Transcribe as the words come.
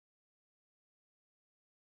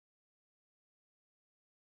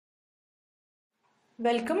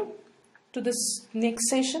Welcome to this next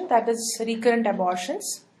session, that is recurrent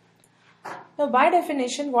abortions. Now, by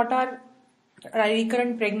definition, what are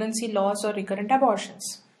recurrent pregnancy loss or recurrent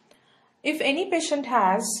abortions? If any patient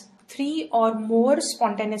has 3 or more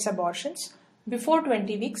spontaneous abortions before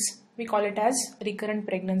 20 weeks, we call it as recurrent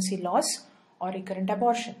pregnancy loss or recurrent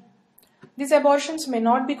abortion. These abortions may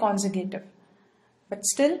not be consecutive, but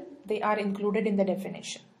still they are included in the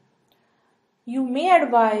definition. You may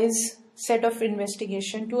advise set of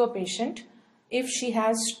investigation to a patient if she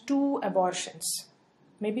has 2 abortions,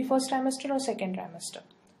 maybe first trimester or second trimester.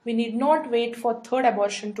 We need not wait for third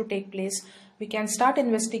abortion to take place. We can start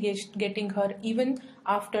investigating her even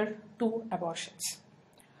after 2 abortions.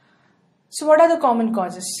 So what are the common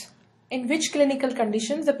causes? In which clinical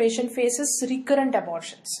conditions the patient faces recurrent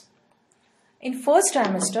abortions? In first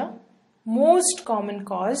trimester, most common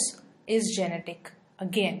cause is genetic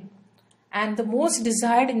again. And the most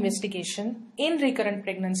desired investigation in recurrent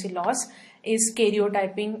pregnancy loss is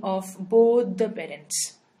karyotyping of both the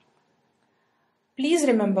parents. Please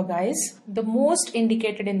remember guys, the most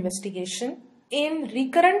indicated investigation in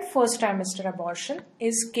recurrent first trimester abortion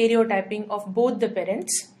is karyotyping of both the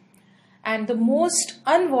parents, and the most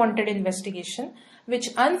unwanted investigation, which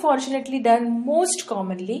unfortunately done most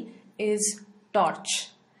commonly, is torch.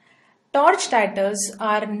 Torch titers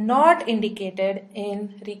are not indicated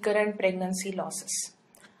in recurrent pregnancy losses.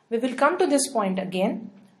 We will come to this point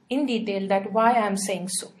again in detail, that why I am saying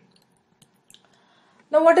so.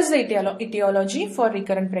 Now, what is the etiology for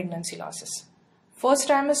recurrent pregnancy losses? First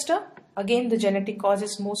trimester, again the genetic cause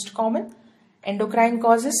is most common. Endocrine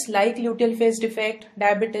causes like luteal phase defect,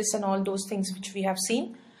 diabetes and all those things which we have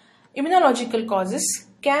seen. Immunological causes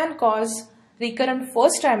can cause recurrent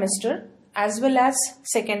first trimester as well as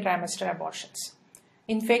second trimester abortions.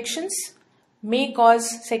 Infections may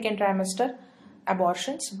cause second trimester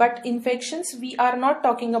abortions, but infections, we are not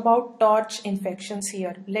talking about torch infections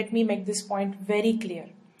here. Let me make this point very clear.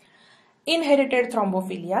 Inherited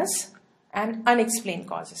thrombophilias and unexplained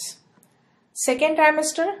causes. Second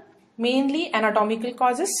trimester, mainly anatomical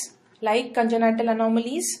causes like congenital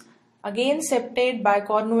anomalies, again septate,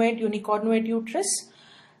 bicornuate, unicornuate uterus,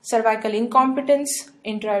 cervical incompetence,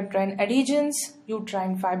 intrauterine adhesions,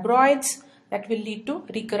 uterine fibroids that will lead to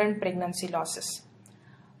recurrent pregnancy losses.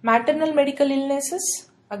 Maternal medical illnesses,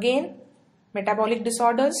 again metabolic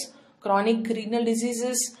disorders, chronic renal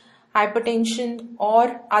diseases, hypertension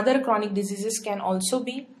or other chronic diseases can also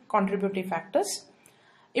be contributory factors.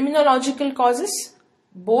 Immunological causes,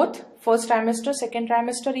 both first trimester, second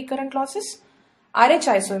trimester recurrent losses, Rh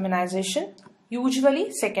isoimmunization,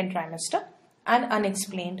 usually second trimester, and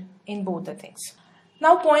unexplained in both the things.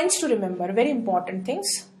 Now, points to remember, very important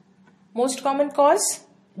things. Most common cause,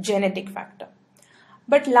 genetic factor.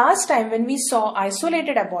 But last time when we saw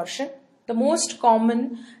isolated abortion, the most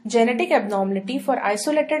common genetic abnormality for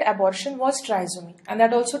isolated abortion was trisomy, and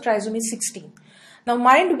that also trisomy 16. Now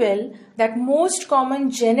mind well that most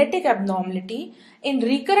common genetic abnormality in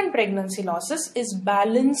recurrent pregnancy losses is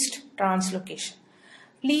balanced translocation.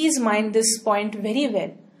 Please mind this point very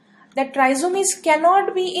well, that trisomies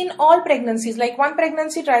cannot be in all pregnancies. Like one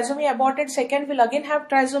pregnancy trisomy aborted, second will again have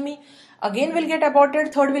trisomy, again will get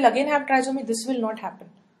aborted, third will again have trisomy. This will not happen.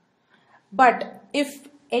 But if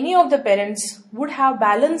any of the parents would have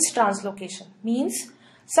balanced translocation, means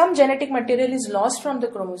some genetic material is lost from the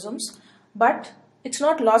chromosomes, but it's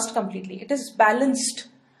not lost completely. It is balanced,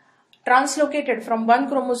 translocated from one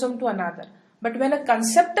chromosome to another. But when a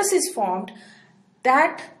conceptus is formed,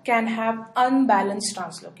 that can have unbalanced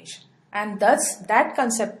translocation, and thus that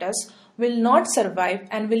conceptus will not survive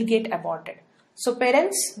and will get aborted. So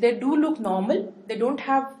parents, they do look normal, they don't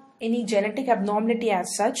have any genetic abnormality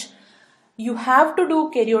as such. You have to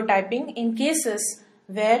do karyotyping in cases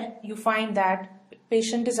where you find that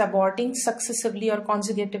patient is aborting successively or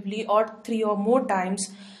consecutively or 3 or more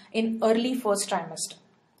times in early first trimester.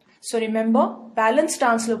 So remember, balanced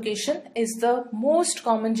translocation is the most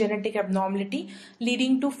common genetic abnormality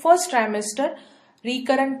leading to first trimester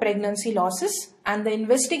recurrent pregnancy losses, and the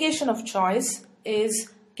investigation of choice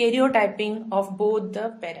is karyotyping of both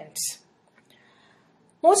the parents.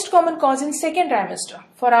 Most common cause in second trimester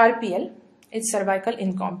for RPL is cervical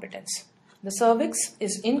incompetence. The cervix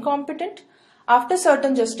is incompetent. After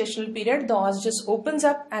certain gestational period, the os just opens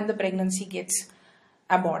up and the pregnancy gets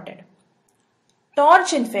aborted.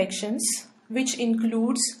 Torch infections, which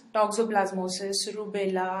includes toxoplasmosis,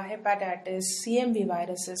 rubella, hepatitis, CMV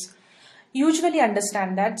viruses, usually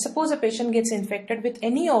understand that suppose a patient gets infected with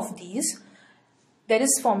any of these, there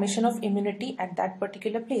is formation of immunity at that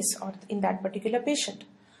particular place or in that particular patient.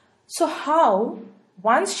 So how,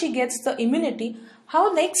 once she gets the immunity,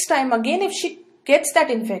 how next time again if she gets that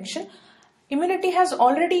infection, immunity has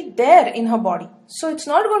already there in her body. So it's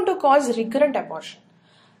not going to cause recurrent abortion.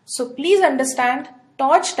 So please understand,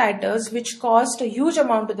 torch titers which caused a huge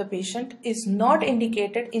amount to the patient is not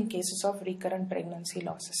indicated in cases of recurrent pregnancy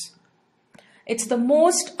losses. It's the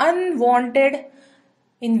most unwanted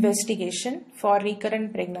investigation for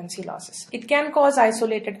recurrent pregnancy losses. It can cause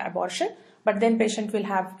isolated abortion, but then patient will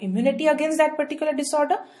have immunity against that particular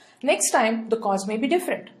disorder. Next time, the cause may be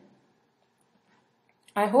different.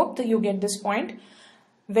 I hope that you get this point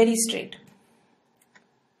very straight.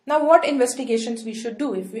 Now, what investigations we should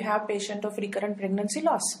do if we have patient of recurrent pregnancy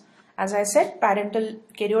loss? As I said, parental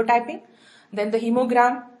karyotyping, then the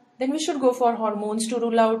hemogram, then we should go for hormones to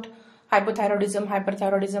rule out hypothyroidism,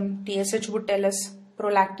 hyperthyroidism, TSH would tell us,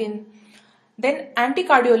 prolactin, then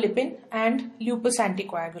anticardiolipin and lupus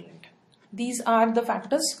anticoagulant. These are the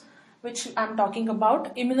factors which I am talking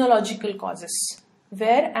about, immunological causes,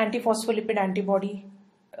 where antiphospholipid antibody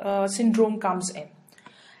syndrome comes in.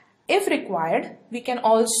 If required, we can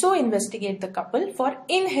also investigate the couple for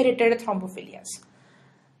inherited thrombophilias.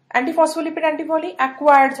 Antiphospholipid antibody,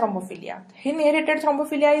 acquired thrombophilia. Inherited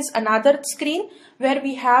thrombophilia is another screen where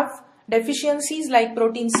we have deficiencies like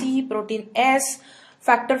protein C, protein S,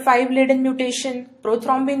 factor V laden mutation,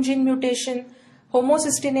 prothrombin gene mutation,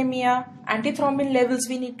 homocystinemia, antithrombin levels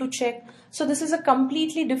we need to check. So this is a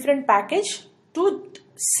completely different package to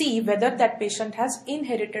see whether that patient has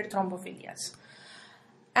inherited thrombophilias.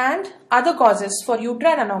 And other causes for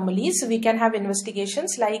uterine anomalies, we can have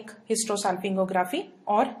investigations like hysterosalpingography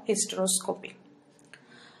or hysteroscopy.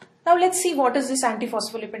 Now let's see what is this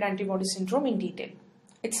antiphospholipid antibody syndrome in detail.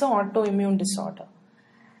 It's an autoimmune disorder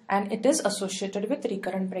and it is associated with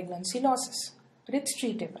recurrent pregnancy losses, but it's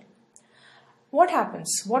treatable. What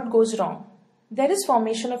happens? What goes wrong? There is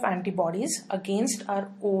formation of antibodies against our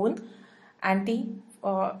own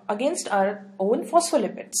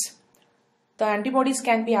phospholipids. The antibodies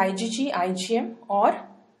can be IgG, IgM or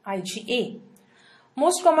IgA.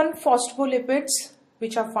 Most common phospholipids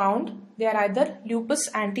which are found, they are either lupus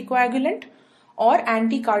anticoagulant or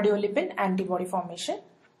anticardiolipin antibody formation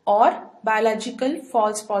or biological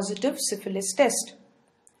false positive syphilis test.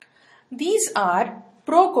 These are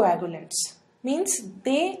procoagulants, means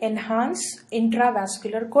they enhance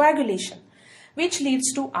intravascular coagulation, which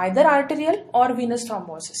leads to either arterial or venous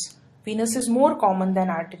thrombosis. Venous is more common than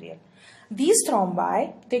arterial. These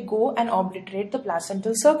thrombi, they go and obliterate the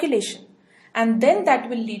placental circulation, and then that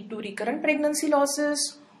will lead to recurrent pregnancy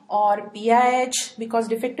losses or PIH, because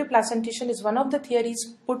defective placentation is one of the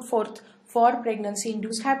theories put forth for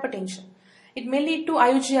pregnancy-induced hypertension. It may lead to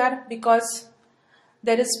IUGR because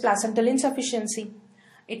there is placental insufficiency.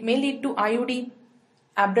 It may lead to IUD,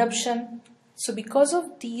 abruption. So because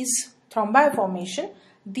of these thrombi formation,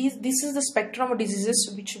 this is the spectrum of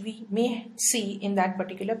diseases which we may see in that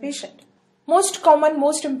particular patient. Most common,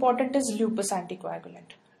 most important is lupus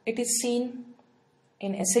anticoagulant. It is seen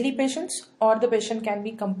in SLE patients or the patient can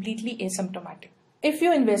be completely asymptomatic. If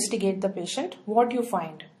you investigate the patient, what you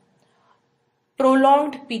find?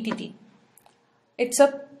 Prolonged PTT. Its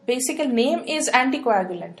a basic name is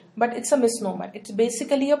anticoagulant, but it's a misnomer. It's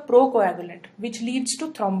basically a procoagulant which leads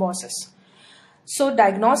to thrombosis. So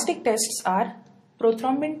diagnostic tests are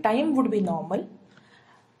prothrombin time would be normal,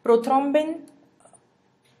 prothrombin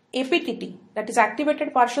APTT, that is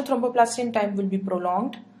activated partial thromboplastin time, will be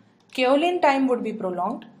prolonged, kaolin time would be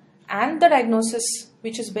prolonged, and the diagnosis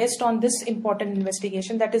which is based on this important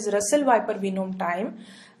investigation, that is Russell Viper Venome time,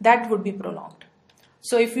 that would be prolonged.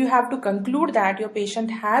 So if you have to conclude that your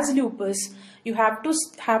patient has lupus, you have to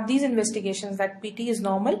have these investigations that PT is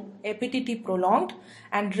normal, APTT prolonged,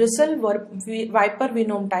 and Russell Viper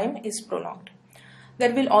Venome time is prolonged.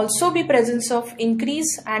 There will also be presence of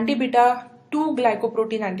increased anti-beta 2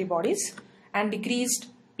 glycoprotein antibodies and decreased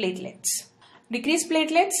platelets. Decreased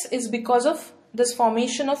platelets is because of this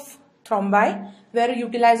formation of thrombi where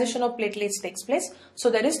utilization of platelets takes place. So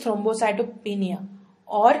there is thrombocytopenia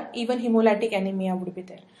or even hemolytic anemia would be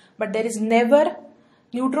there. But there is never,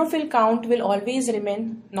 neutrophil count will always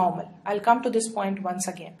remain normal. I'll come to this point once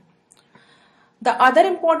again. The other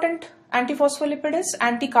important antiphospholipid is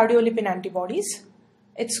anticardiolipin antibodies.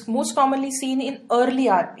 It's most commonly seen in early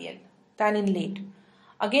RPL than in late.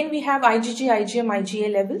 Again, we have IgG, IgM,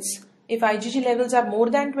 IgA levels. If IgG levels are more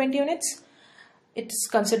than 20 units, it's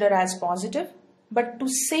considered as positive. But to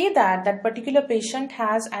say that that particular patient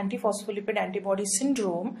has antiphospholipid antibody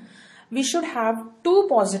syndrome, we should have 2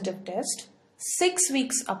 positive tests, 6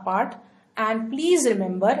 weeks apart, and please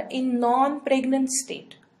remember in non-pregnant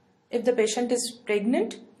state. If the patient is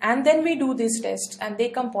pregnant and then we do these tests and they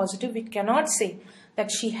come positive, we cannot say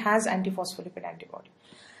that she has antiphospholipid antibody.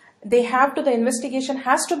 the investigation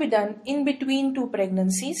has to be done in between 2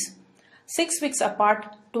 pregnancies, 6 weeks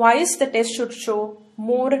apart. Twice the test should show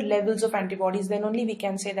more levels of antibodies. Then only we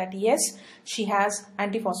can say that yes, she has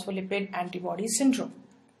antiphospholipid antibody syndrome.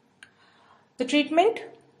 The treatment,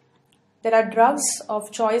 there are drugs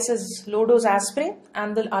of choice is low dose aspirin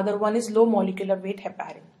and the other one is low molecular weight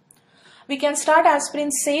heparin. We can start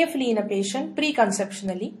aspirin safely in a patient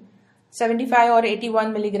preconceptionally, 75 or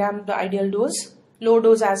 81 milligram the ideal dose, low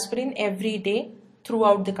dose aspirin every day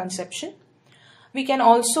throughout the conception. We can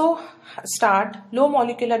also start low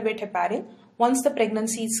molecular weight heparin once the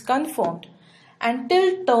pregnancy is confirmed, and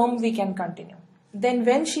till term we can continue. Then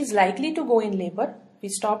when she is likely to go in labor, we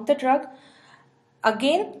stop the drug.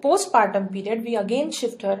 Again, postpartum period, we again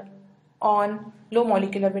shift her on low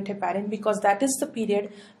molecular weight heparin because that is the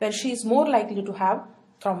period where she is more likely to have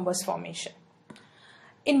thrombus formation.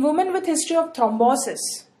 In women with history of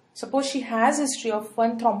thrombosis, suppose she has history of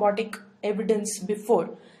one thrombotic evidence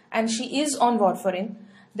before and she is on warfarin,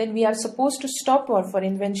 then we are supposed to stop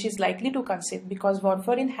warfarin when she is likely to conceive because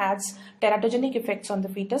warfarin has teratogenic effects on the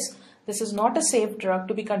fetus. This is not a safe drug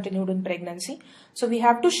to be continued in pregnancy. So we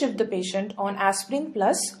have to shift the patient on aspirin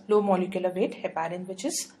plus low molecular weight heparin, which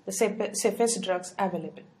is the safest drugs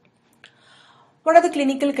available. What are the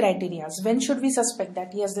clinical criteria? When should we suspect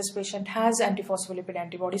that yes, this patient has antiphospholipid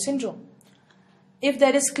antibody syndrome? If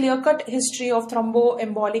there is clear-cut history of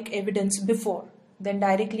thromboembolic evidence before, then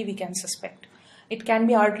directly we can suspect. It can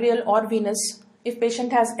be arterial or venous. If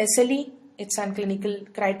patient has SLE, it's a clinical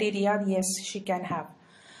criteria, yes, she can have.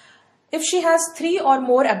 If she has 3 or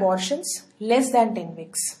more abortions, less than 10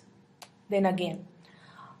 weeks, then again.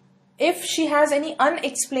 If she has any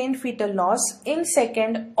unexplained fetal loss in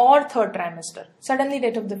 2nd or 3rd trimester, suddenly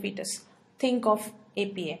death of the fetus, think of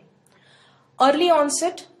APA. Early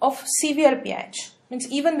onset of severe PIH,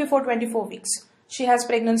 means even before 24 weeks, she has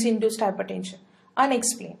pregnancy-induced hypertension,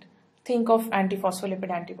 unexplained, think of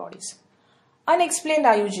antiphospholipid antibodies. Unexplained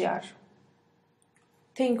IUGR,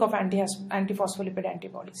 think of antiphospholipid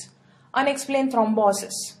antibodies. Unexplained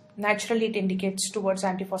thrombosis, naturally it indicates towards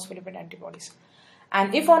antiphospholipid antibodies.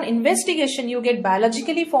 And if on investigation you get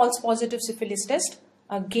biologically false positive syphilis test,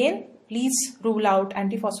 again please rule out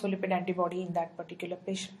antiphospholipid antibody in that particular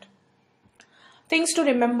patient. Things to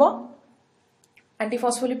remember: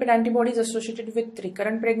 antiphospholipid antibodies associated with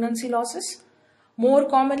recurrent pregnancy losses, more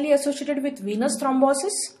commonly associated with venous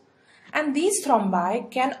thrombosis, and these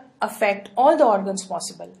thrombi can affect all the organs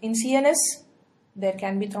possible. In CNS, there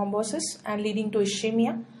can be thrombosis and leading to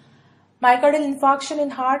ischemia. Myocardial infarction in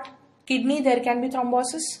heart, kidney, there can be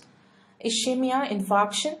thrombosis, ischemia,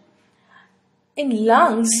 infarction. In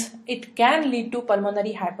lungs, it can lead to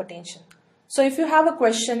pulmonary hypertension. So if you have a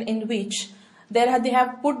question in which they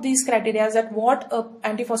have put these criteria that what a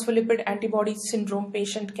antiphospholipid antibody syndrome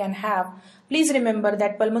patient can have, please remember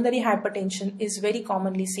that pulmonary hypertension is very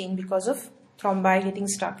commonly seen because of thrombi getting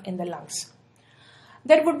stuck in the lungs.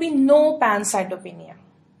 There would be no pancytopenia.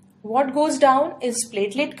 What goes down is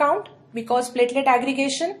platelet count because platelet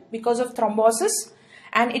aggregation because of thrombosis,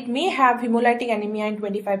 and it may have hemolytic anemia in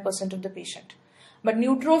 25% of the patient. But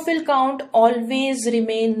neutrophil count always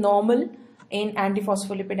remain normal in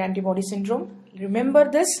antiphospholipid antibody syndrome. Remember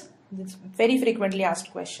this, it's very frequently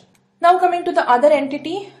asked question. Now coming to the other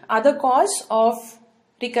entity, other cause of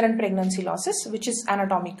recurrent pregnancy losses, which is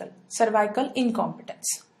anatomical, cervical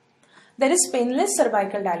incompetence. There is painless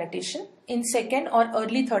cervical dilatation in 2nd or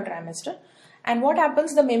early 3rd trimester, and what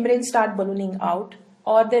happens, the membranes start ballooning out,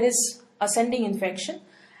 or there is ascending infection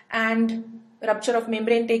and rupture of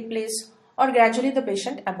membrane take place, or gradually the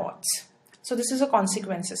patient aborts. So this is the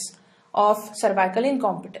consequences of cervical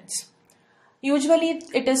incompetence. Usually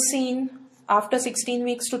it is seen after 16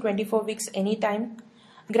 weeks to 24 weeks anytime.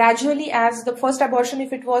 Gradually, as the first abortion,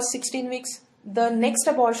 if it was 16 weeks, the next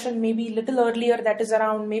abortion may be little earlier, that is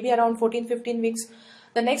maybe around 14-15 weeks.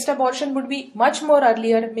 The next abortion would be much more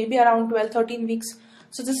earlier, maybe around 12-13 weeks.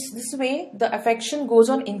 So this way the affection goes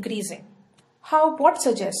on increasing. What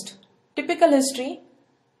suggests? Typical history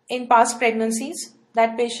in past pregnancies,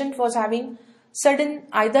 that patient was having sudden,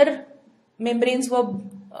 either membranes were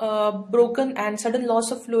broken and sudden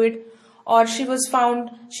loss of fluid, or she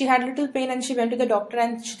had little pain and she went to the doctor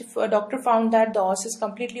and doctor found that the os is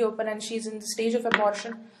completely open and she is in the stage of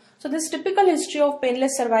abortion. So this typical history of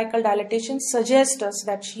painless cervical dilatation suggests us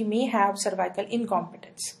that she may have cervical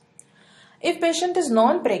incompetence. If patient is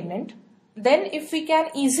non-pregnant, then if we can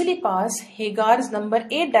easily pass Hagar's number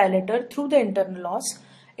 8 dilator through the internal os,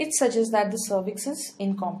 it suggests that the cervix is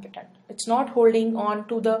incompetent. It's not holding on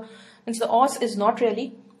to the os is not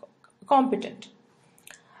really competent.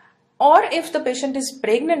 Or if the patient is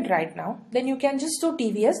pregnant right now, then you can just do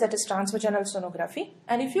TVS, that is transvaginal sonography.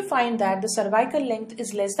 And if you find that the cervical length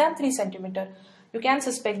is less than 3 centimeter, you can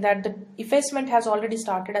suspect that the effacement has already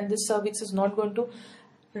started and this cervix is not going to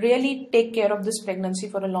really take care of this pregnancy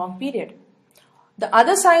for a long period. The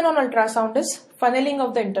other sign on ultrasound is funneling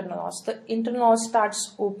of the internal os. The internal os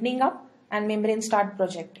starts opening up and membranes start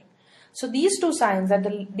projecting. So these two signs, that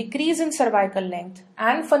the decrease in cervical length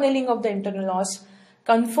and funneling of the internal os,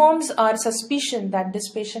 confirms our suspicion that this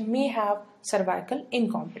patient may have cervical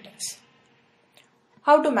incompetence.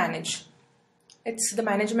 How to manage? The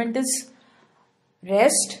management is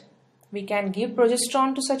rest. We can give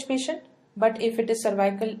progesterone to such patient, but if it is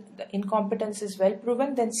cervical incompetence is well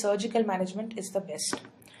proven, then surgical management is the best.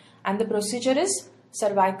 And the procedure is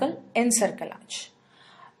cervical encerclage.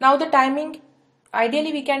 Now the timing,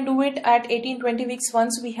 ideally we can do it at 18-20 weeks.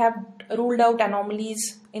 Once we have ruled out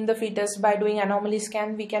anomalies in the fetus by doing anomaly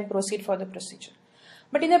scan, we can proceed for the procedure.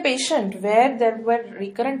 But in a patient where there were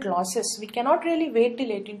recurrent losses, we cannot really wait till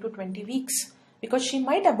 18-20 weeks because she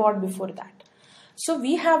might abort before that. So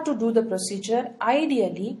we have to do the procedure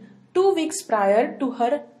ideally 2 weeks prior to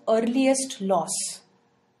her earliest loss.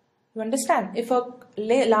 You understand? If her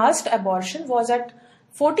last abortion was at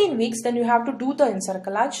 14 weeks, then you have to do the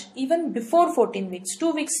encerclage even before 14 weeks,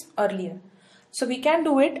 2 weeks earlier. So we can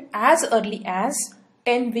do it as early as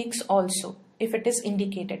 10 weeks also if it is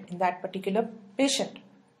indicated in that particular patient.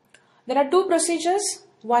 There are two procedures.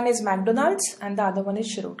 One is McDonald's and the other one is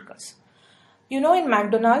Schrodker's. You know, in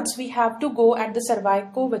McDonald's we have to go at the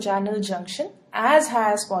cervico-vaginal junction as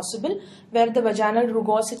high as possible where the vaginal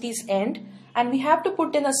rugosities end, and we have to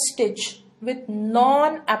put in a stitch with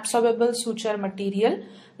non-absorbable suture material,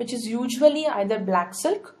 which is usually either black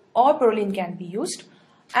silk or Prolene can be used.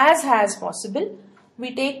 As high as possible,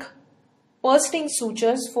 we take bursting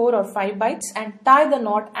sutures 4 or 5 bites and tie the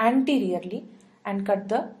knot anteriorly and cut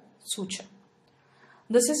the suture.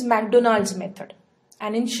 This is McDonald's method.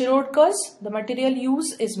 And in Schrodker's, the material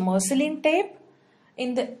used is Merceline tape.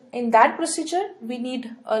 In that procedure, we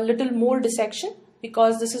need a little more dissection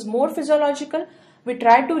because this is more physiological. We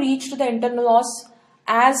try to reach to the internal os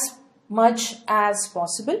as much as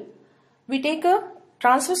possible. We take a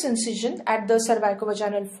transverse incision at the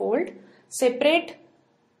cervicovaginal fold, separate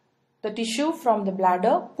the tissue from the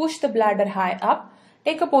bladder, push the bladder high up,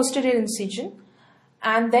 take a posterior incision,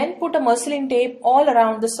 and then put a Merceline tape all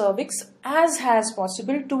around the cervix as high as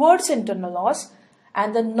possible towards internal os,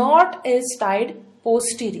 and the knot is tied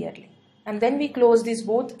posteriorly. And then we close these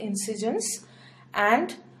both incisions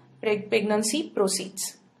and pregnancy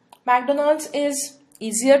proceeds. McDonald's is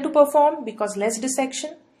easier to perform because less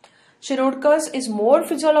dissection. Schrodker's is more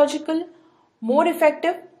physiological, more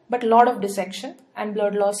effective, but lot of dissection and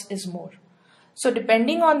blood loss is more. So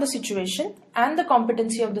depending on the situation and the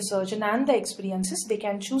competency of the surgeon and the experiences, they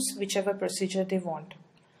can choose whichever procedure they want.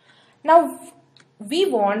 Now, we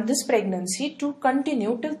want this pregnancy to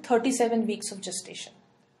continue till 37 weeks of gestation,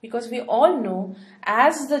 because we all know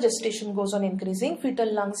as the gestation goes on increasing,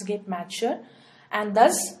 fetal lungs get mature, and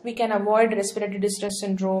thus we can avoid respiratory distress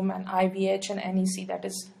syndrome and IVH and NEC, that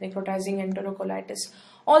is necrotizing enterocolitis.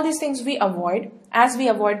 All these things we avoid as we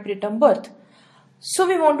avoid preterm birth. So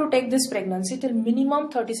we want to take this pregnancy till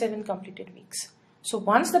minimum 37 completed weeks. So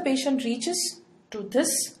once the patient reaches to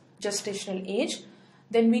this gestational age,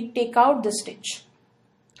 then we take out the stitch.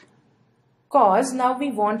 Cause now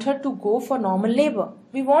we want her to go for normal labor.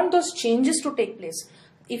 We want those changes to take place.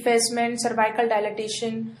 Effacement, cervical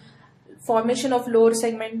dilatation, formation of lower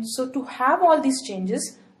segment. So to have all these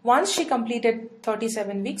changes, once she completed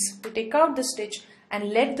 37 weeks, we take out the stitch and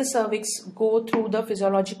let the cervix go through the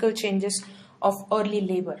physiological changes of early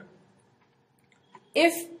labor.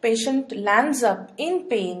 If patient lands up in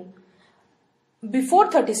pain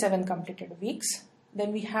before 37 completed weeks,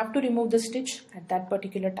 then we have to remove the stitch at that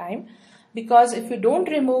particular time, because if we don't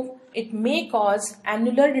remove, it may cause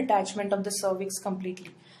annular detachment of the cervix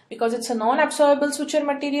completely, because it's a non-absorbable suture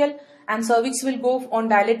material and cervix will go on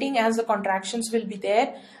dilating as the contractions will be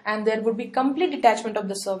there and there would be complete detachment of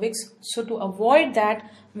the cervix. So to avoid that,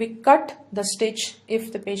 we cut the stitch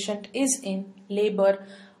if the patient is in labor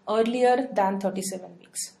earlier than 37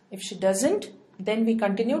 weeks. If she doesn't, then we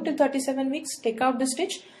continue till 37 weeks, take out the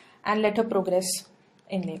stitch and let her progress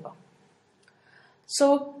in labor.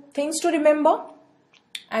 So things to remember,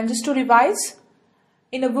 and just to revise,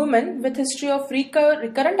 in a woman with history of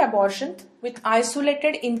recurrent abortion with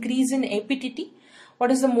isolated increase in APTT,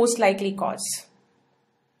 what is the most likely cause?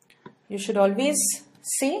 You should always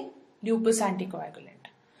say lupus anticoagulant.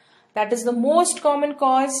 That is the most common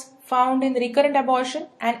cause found in recurrent abortion,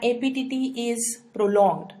 and APTT is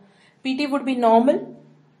prolonged. PT would be normal,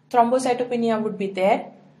 thrombocytopenia would be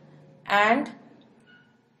there, and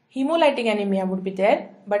hemolytic anemia would be there,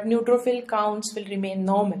 but neutrophil counts will remain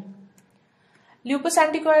normal. Lupus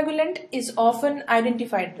anticoagulant is often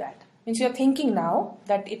identified that. Means you are thinking now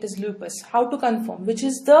that it is lupus. How to confirm? Which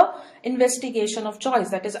is the investigation of choice,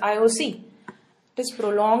 that is IOC. It is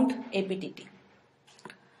prolonged APTT.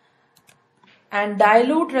 And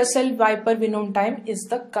dilute Russell Viper Vinome time is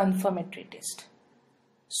the confirmatory test.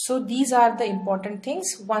 So these are the important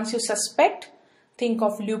things. Once you suspect, think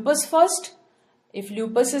of lupus first. If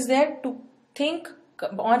lupus is there, to think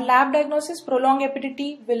on lab diagnosis, prolonged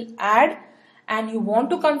APTT will add, and you want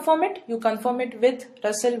to confirm it, you confirm it with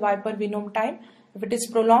Russell Viper Vinome time. If it is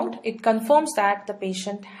prolonged, it confirms that the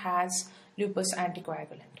patient has lupus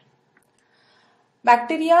anticoagulant.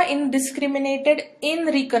 Bacteria indiscriminated in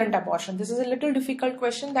recurrent abortion. This is a little difficult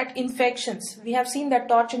question. That infections, we have seen that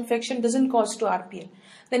torch infection doesn't cause to RPL.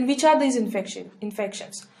 Then which are these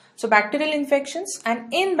infections? So bacterial infections,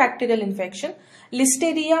 and in bacterial infection,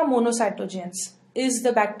 Listeria monocytogenes is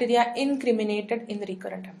the bacteria incriminated in the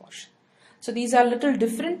recurrent abortion. So these are little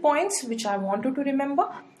different points which I want you to remember,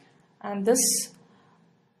 and this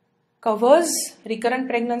covers recurrent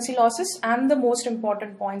pregnancy losses and the most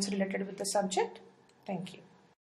important points related with the subject. Thank you.